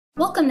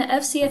Welcome to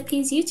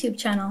FCFP's YouTube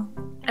channel.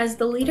 As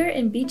the leader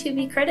in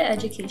B2B credit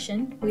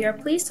education, we are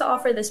pleased to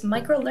offer this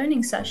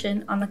micro-learning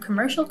session on the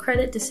commercial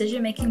credit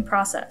decision-making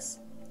process.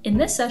 In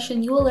this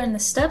session, you will learn the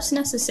steps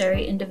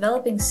necessary in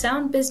developing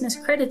sound business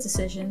credit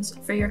decisions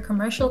for your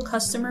commercial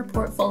customer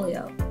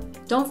portfolio.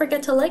 Don't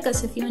forget to like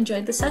us if you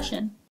enjoyed the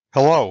session.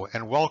 Hello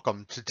and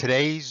welcome to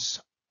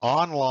today's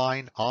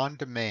online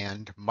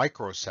on-demand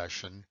micro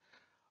session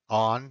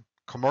on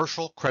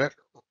commercial credit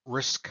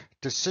risk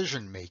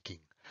decision making.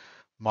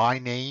 My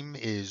name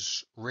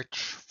is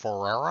Rich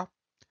Ferrera.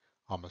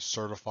 I'm a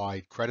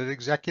certified credit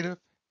executive,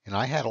 and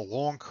I had a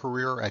long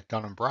career at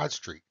Dun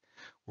Bradstreet,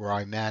 where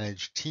I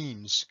managed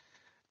teams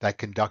that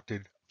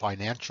conducted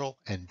financial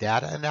and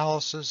data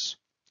analysis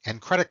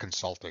and credit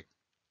consulting.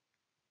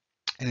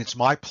 And it's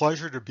my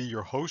pleasure to be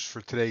your host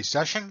for today's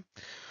session,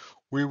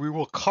 where we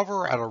will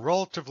cover at a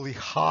relatively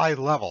high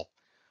level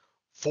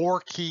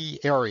 4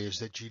 key areas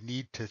that you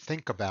need to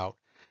think about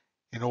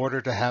in order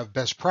to have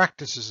best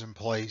practices in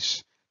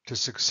place to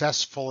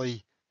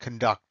successfully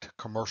conduct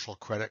commercial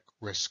credit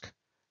risk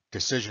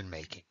decision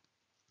making.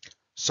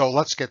 So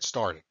let's get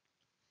started.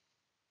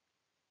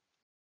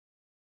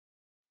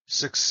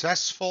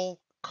 Successful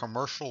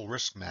commercial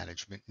risk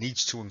management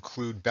needs to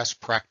include best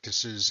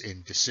practices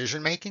in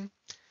decision making.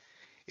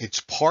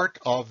 It's part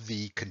of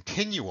the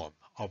continuum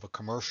of a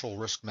commercial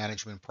risk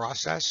management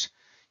process.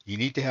 You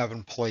need to have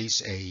in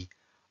place a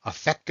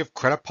effective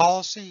credit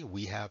policy.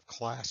 We have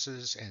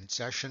classes and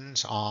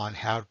sessions on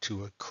how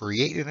to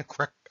create an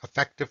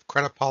effective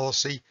credit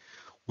policy.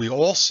 We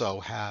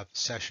also have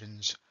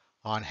sessions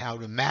on how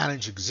to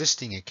manage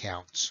existing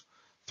accounts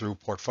through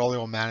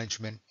portfolio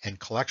management and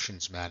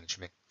collections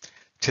management.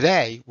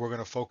 Today, we're going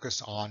to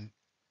focus on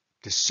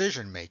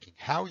decision making,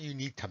 how you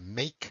need to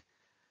make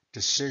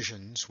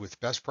decisions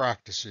with best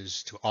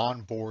practices to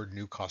onboard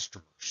new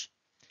customers.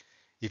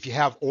 If you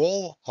have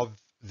all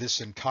of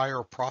this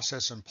entire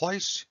process in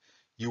place,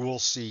 you will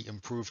see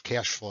improved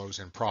cash flows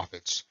and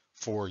profits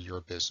for your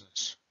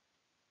business.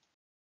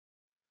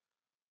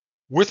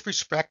 With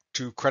respect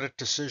to credit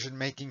decision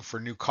making for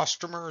new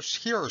customers,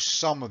 here are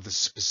some of the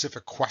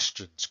specific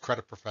questions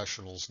credit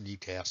professionals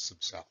need to ask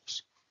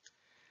themselves.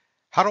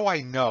 How do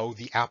I know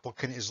the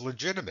applicant is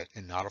legitimate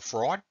and not a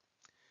fraud?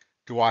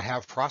 Do I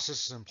have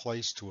processes in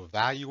place to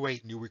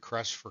evaluate new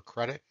requests for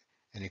credit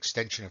and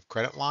extension of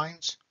credit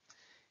lines?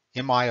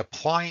 Am I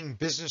applying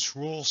business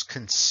rules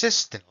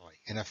consistently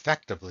and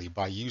effectively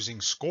by using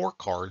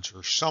scorecards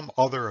or some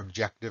other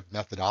objective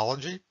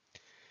methodology?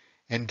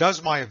 And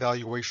does my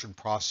evaluation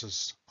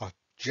process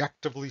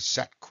objectively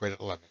set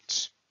credit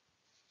limits?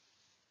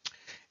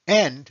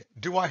 And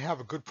do I have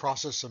a good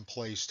process in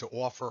place to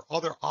offer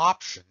other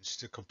options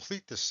to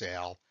complete the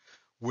sale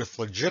with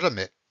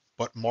legitimate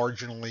but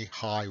marginally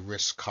high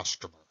risk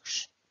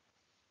customers?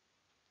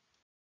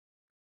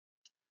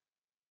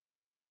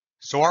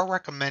 So our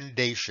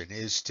recommendation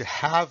is to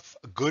have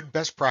good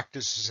best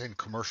practices in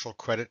commercial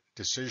credit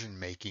decision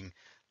making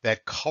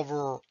that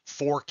cover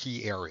 4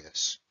 key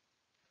areas.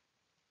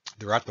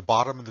 They're at the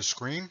bottom of the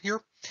screen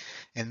here,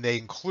 and they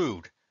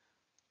include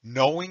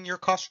knowing your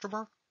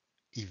customer,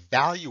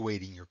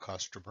 evaluating your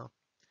customer,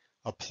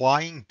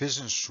 applying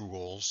business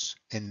rules,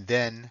 and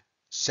then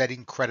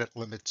setting credit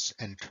limits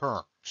and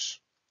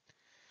terms.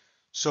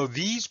 So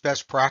these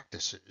best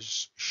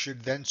practices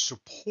should then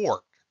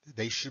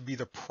they should be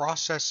the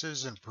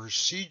processes and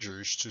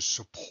procedures to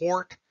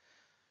support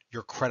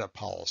your credit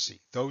policy.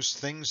 Those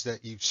things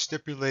that you've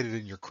stipulated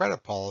in your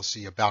credit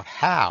policy about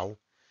how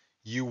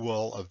you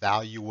will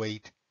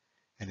evaluate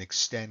and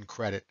extend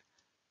credit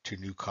to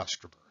new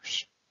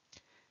customers.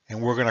 And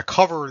we're going to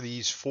cover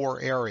these 4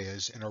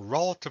 areas in a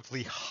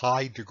relatively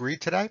high degree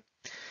today.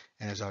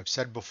 And as I've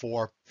said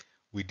before,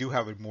 we do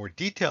have a more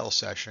detailed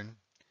session,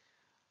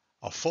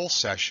 a full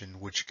session,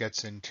 which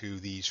gets into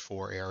these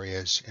 4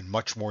 areas in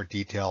much more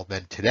detail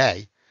than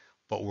today,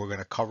 but we're going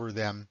to cover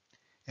them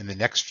in the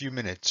next few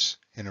minutes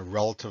in a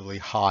relatively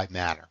high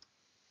manner.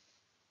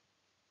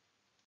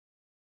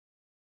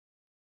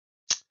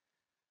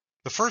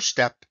 The first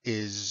step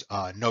is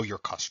know your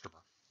customer.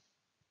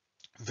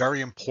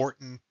 Very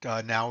important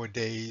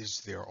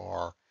nowadays. There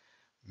are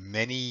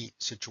many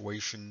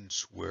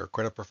situations where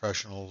credit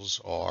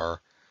professionals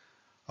are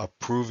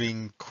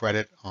approving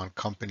credit on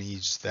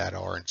companies that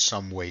are in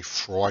some way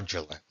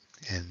fraudulent,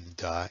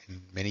 and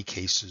in many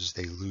cases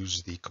they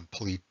lose the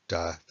complete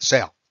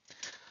sale.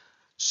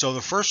 So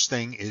the first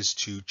thing is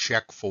to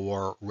check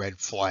for red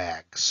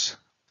flags.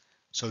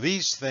 So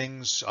these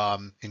things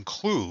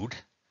include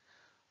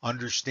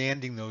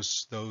understanding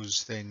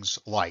those things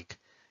like,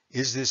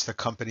 is this the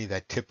company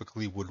that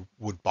typically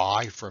would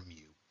buy from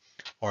you?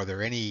 Are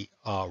there any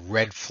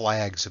red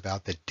flags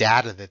about the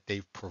data that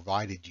they've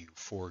provided you?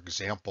 For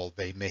example,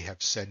 they may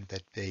have said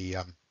that they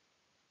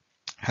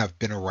have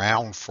been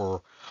around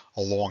for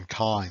a long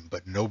time,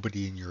 but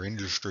nobody in your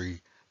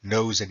industry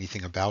knows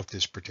anything about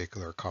this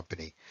particular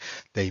company.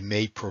 They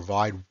may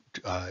provide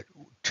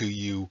to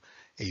you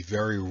a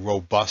very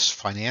robust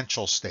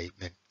financial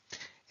statement.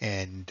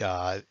 And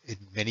in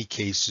many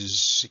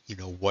cases,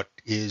 what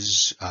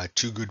is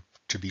too good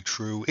to be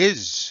true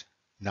is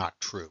not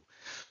true.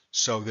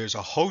 So there's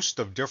a host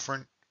of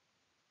different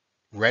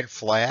red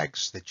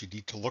flags that you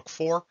need to look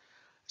for.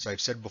 As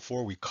I've said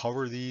before, we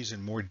cover these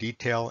in more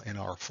detail in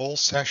our full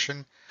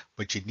session,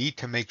 but you need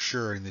to make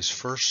sure in this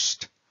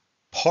first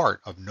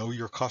part of Know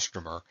Your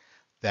Customer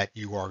that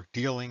you are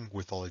dealing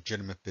with a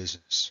legitimate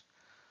business.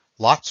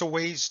 Lots of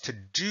ways to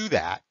do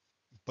that,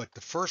 but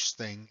the first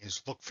thing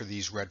is look for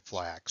these red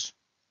flags.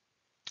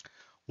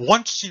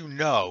 Once you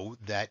know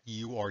that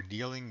you are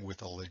dealing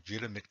with a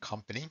legitimate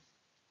company,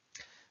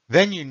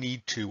 then you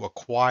need to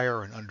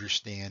acquire and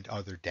understand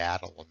other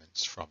data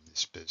elements from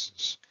this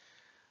business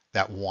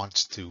that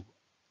wants to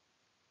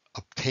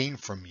obtain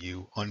from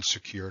you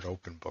unsecured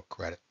open book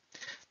credit.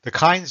 The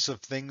kinds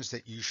of things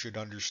that you should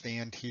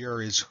understand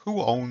here is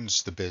who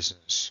owns the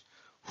business,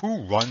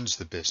 who runs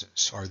the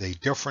business, are they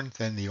different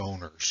than the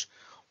owners,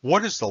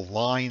 what is the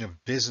line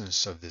of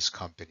business of this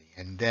company,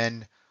 and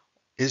then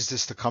is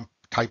this the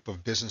type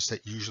of business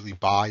that usually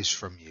buys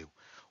from you,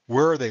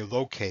 where are they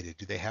located,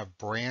 do they have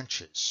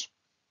branches,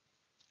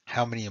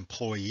 how many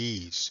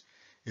employees,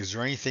 is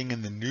there anything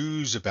in the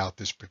news about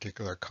this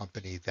particular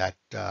company that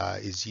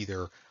is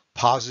either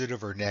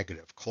positive or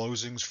negative?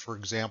 Closings, for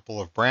example,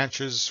 of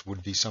branches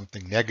would be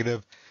something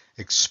negative.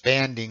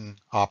 Expanding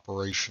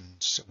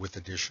operations with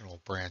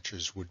additional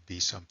branches would be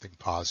something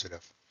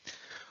positive.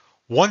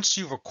 Once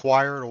you've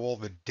acquired all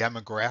the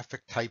demographic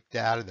type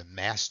data, the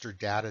master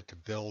data to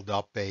build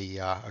up a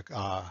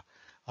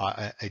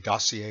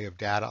dossier of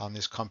data on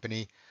this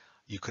company,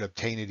 you could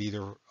obtain it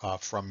either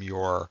from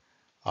your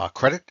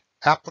credit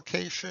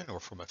application or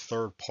from a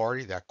third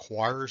party that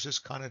acquires this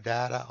kind of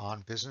data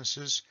on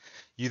businesses.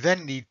 You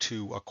then need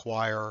to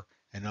acquire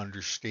and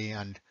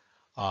understand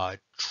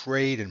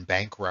trade and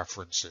bank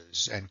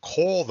references and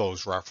call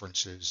those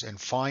references and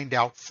find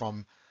out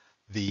from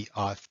the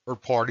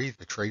third party,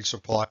 the trade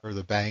supplier, or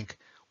the bank,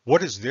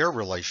 what is their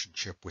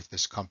relationship with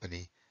this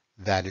company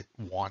that it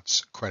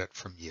wants credit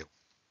from you.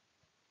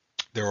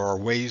 There are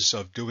ways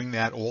of doing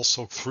that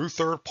also through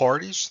third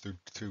parties,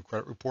 through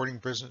credit reporting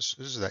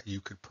businesses that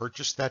you could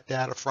purchase that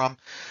data from,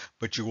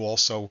 but you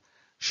also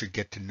should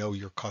get to know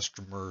your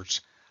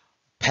customers'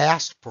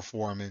 past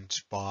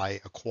performance by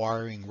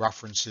acquiring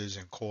references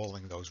and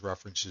calling those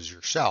references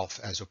yourself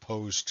as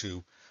opposed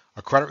to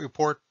a credit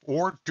report,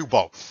 or do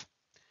both.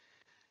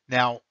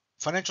 Now,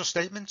 financial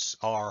statements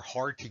are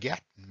hard to get.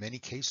 In many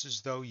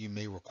cases, though, you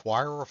may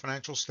require a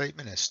financial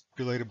statement as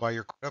stipulated by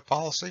your credit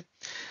policy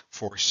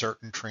for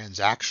certain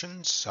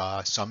transactions.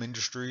 Some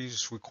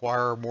industries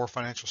require more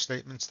financial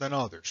statements than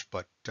others,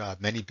 but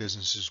many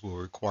businesses will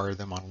require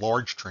them on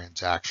large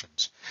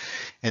transactions.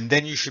 And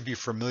then you should be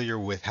familiar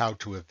with how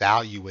to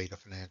evaluate a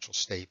financial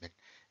statement,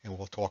 and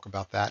we'll talk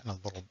about that in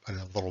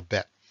a little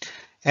bit.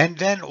 And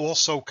then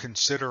also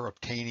consider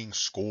obtaining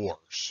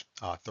scores.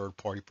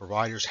 Third-party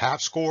providers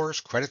have scores,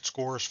 credit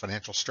scores,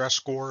 financial stress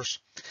scores,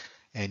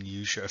 and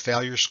you should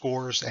failure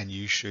scores, and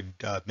you should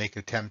make an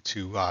attempt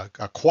to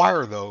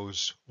acquire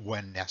those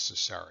when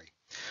necessary.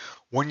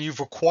 When you've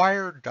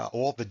acquired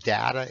all the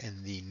data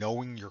in the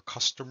knowing your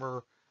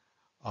customer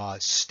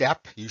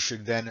step, you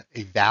should then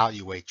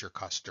evaluate your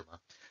customer.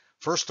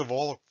 First of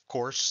all, of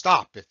course,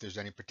 stop if there's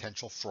any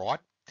potential fraud.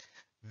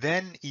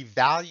 Then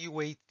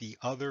evaluate the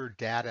other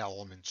data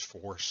elements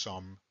for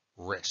some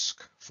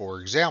risk. For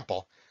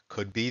example,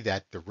 could be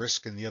that the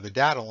risk in the other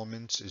data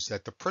elements is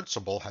that the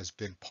principal has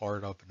been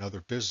part of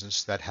another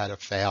business that had a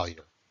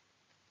failure.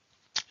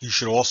 You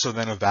should also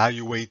then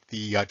evaluate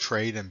the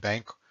trade and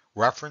bank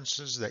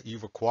references that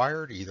you've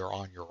acquired either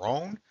on your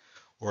own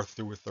or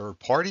through a third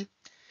party.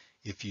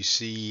 If you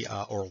see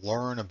or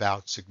learn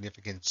about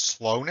significant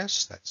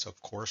slowness, that's of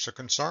course a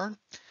concern,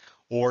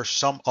 or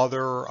some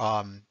other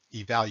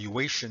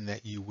evaluation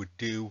that you would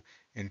do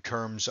in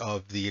terms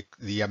of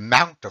the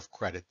amount of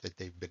credit that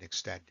they've been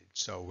extended.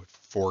 So if,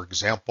 for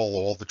example,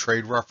 all the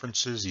trade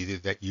references either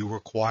that you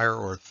require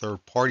or a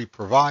third party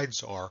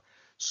provides are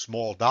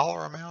small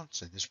dollar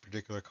amounts, and this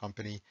particular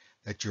company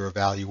that you're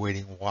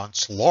evaluating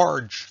wants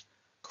large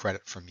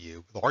credit from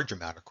you, large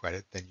amount of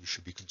credit, then you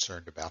should be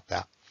concerned about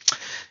that.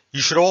 You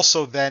should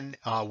also then,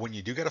 when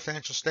you do get a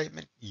financial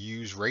statement,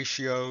 use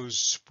ratios,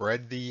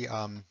 spread the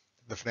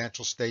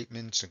financial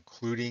statements,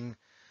 including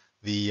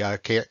the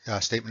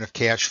statement of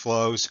cash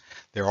flows.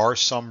 There are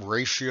some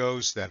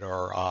ratios that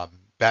are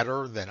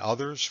better than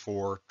others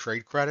for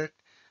trade credit.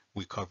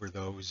 We cover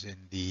those in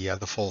the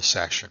full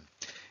session.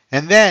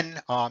 And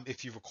then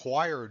if you've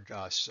acquired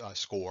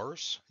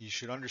scores, you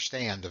should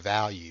understand the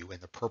value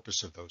and the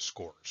purpose of those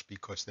scores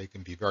because they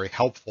can be very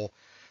helpful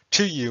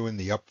to you in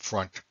the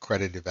upfront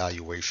credit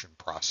evaluation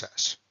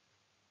process.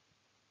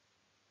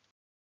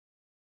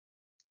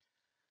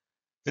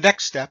 The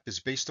next step is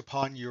based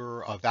upon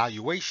your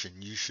evaluation.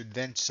 You should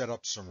then set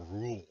up some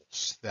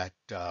rules that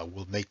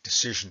will make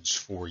decisions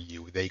for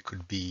you. They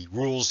could be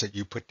rules that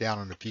you put down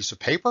on a piece of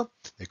paper.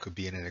 They could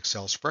be in an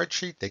Excel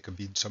spreadsheet. They could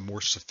be in some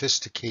more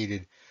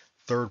sophisticated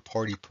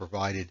third-party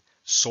provided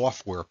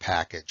software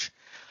package.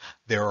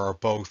 There are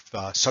both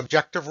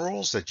subjective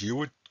rules that you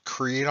would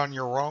create on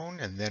your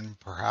own, and then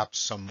perhaps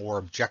some more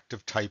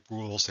objective type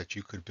rules that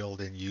you could build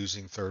in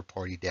using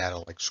third-party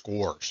data like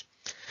scores.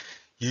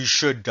 You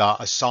should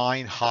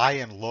assign high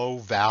and low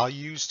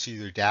values to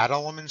your data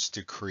elements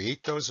to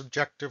create those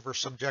objective or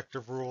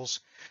subjective rules,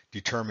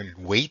 determine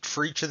weight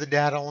for each of the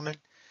data element,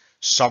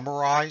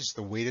 summarize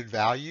the weighted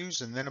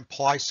values, and then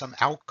apply some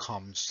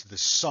outcomes to the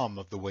sum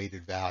of the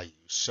weighted values.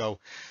 So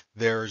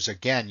there's,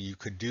 again, you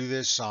could do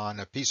this on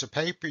a piece of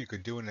paper, you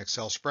could do an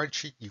Excel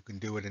spreadsheet, you can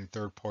do it in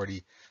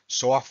third-party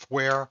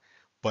software,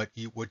 but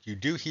what you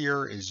do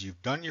here is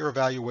you've done your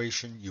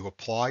evaluation, you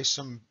apply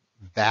some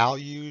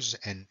values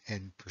and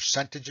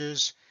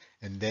percentages,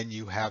 and then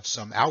you have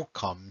some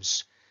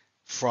outcomes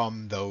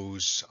from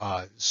those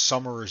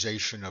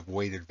summarization of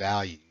weighted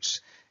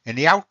values. And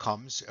the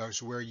outcomes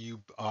is where you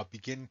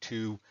begin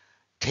to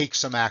take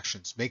some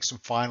actions, make some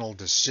final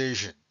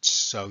decisions.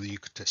 So you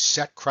to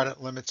set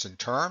credit limits and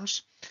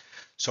terms.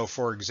 So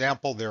for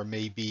example, there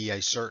may be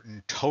a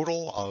certain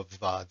total of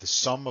the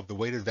sum of the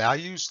weighted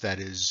values that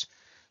is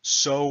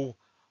so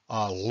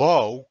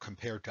low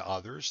compared to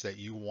others that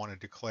you want to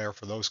declare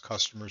for those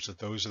customers that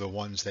those are the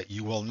ones that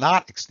you will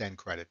not extend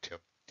credit to,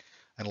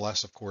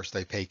 unless of course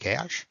they pay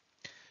cash.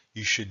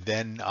 You should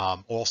then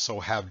also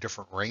have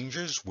different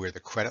ranges where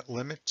the credit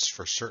limits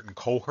for certain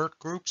cohort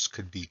groups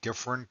could be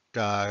different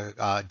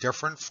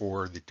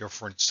for the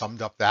different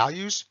summed up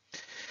values,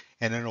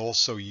 and then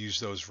also use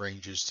those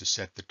ranges to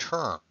set the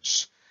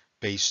terms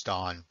based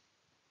on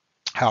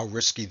how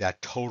risky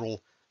that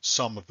total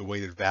sum of the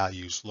weighted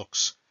values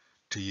looks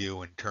to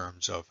you in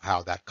terms of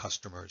how that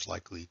customer is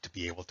likely to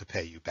be able to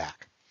pay you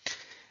back.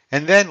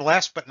 And then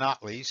last but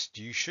not least,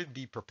 you should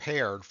be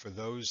prepared for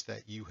those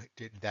that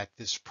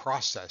this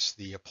process,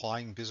 the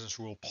applying business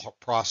rule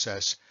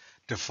process,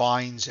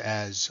 defines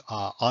as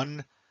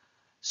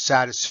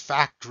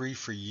unsatisfactory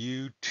for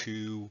you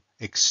to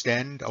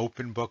extend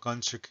open book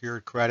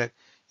unsecured credit.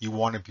 You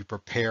want to be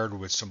prepared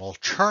with some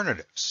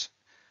alternatives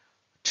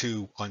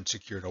to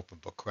unsecured open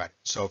book credit.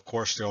 So of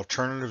course the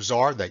alternatives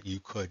are that you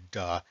could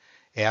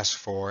ask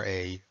for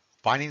a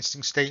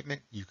financing statement,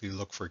 you could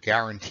look for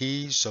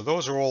guarantees. So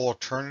those are all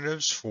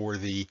alternatives for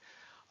the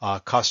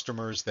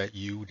customers that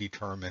you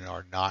determine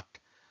are not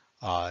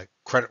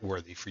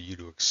creditworthy for you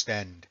to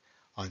extend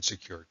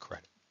unsecured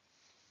credit.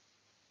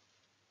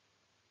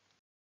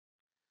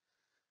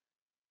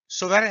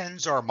 So that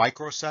ends our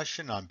micro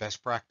session on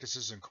best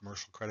practices in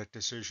commercial credit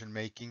decision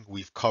making.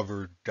 We've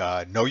covered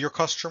know your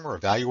customer,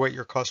 evaluate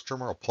your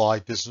customer, apply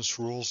business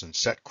rules, and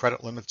set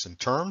credit limits and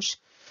terms.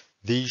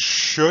 These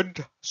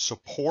should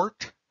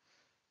support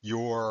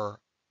your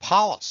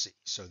policy.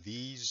 So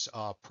these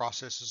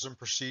processes and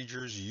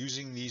procedures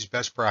using these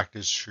best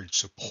practices should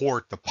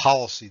support the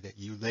policy that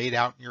you laid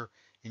out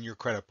in your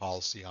credit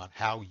policy on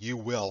how you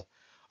will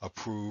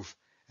approve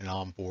and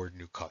onboard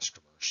new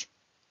customers.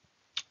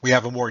 We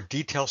have a more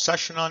detailed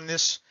session on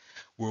this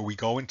where we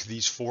go into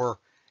these 4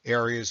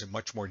 areas in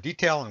much more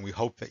detail, and we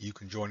hope that you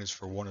can join us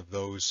for one of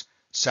those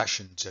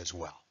sessions as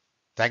well.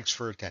 Thanks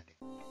for attending.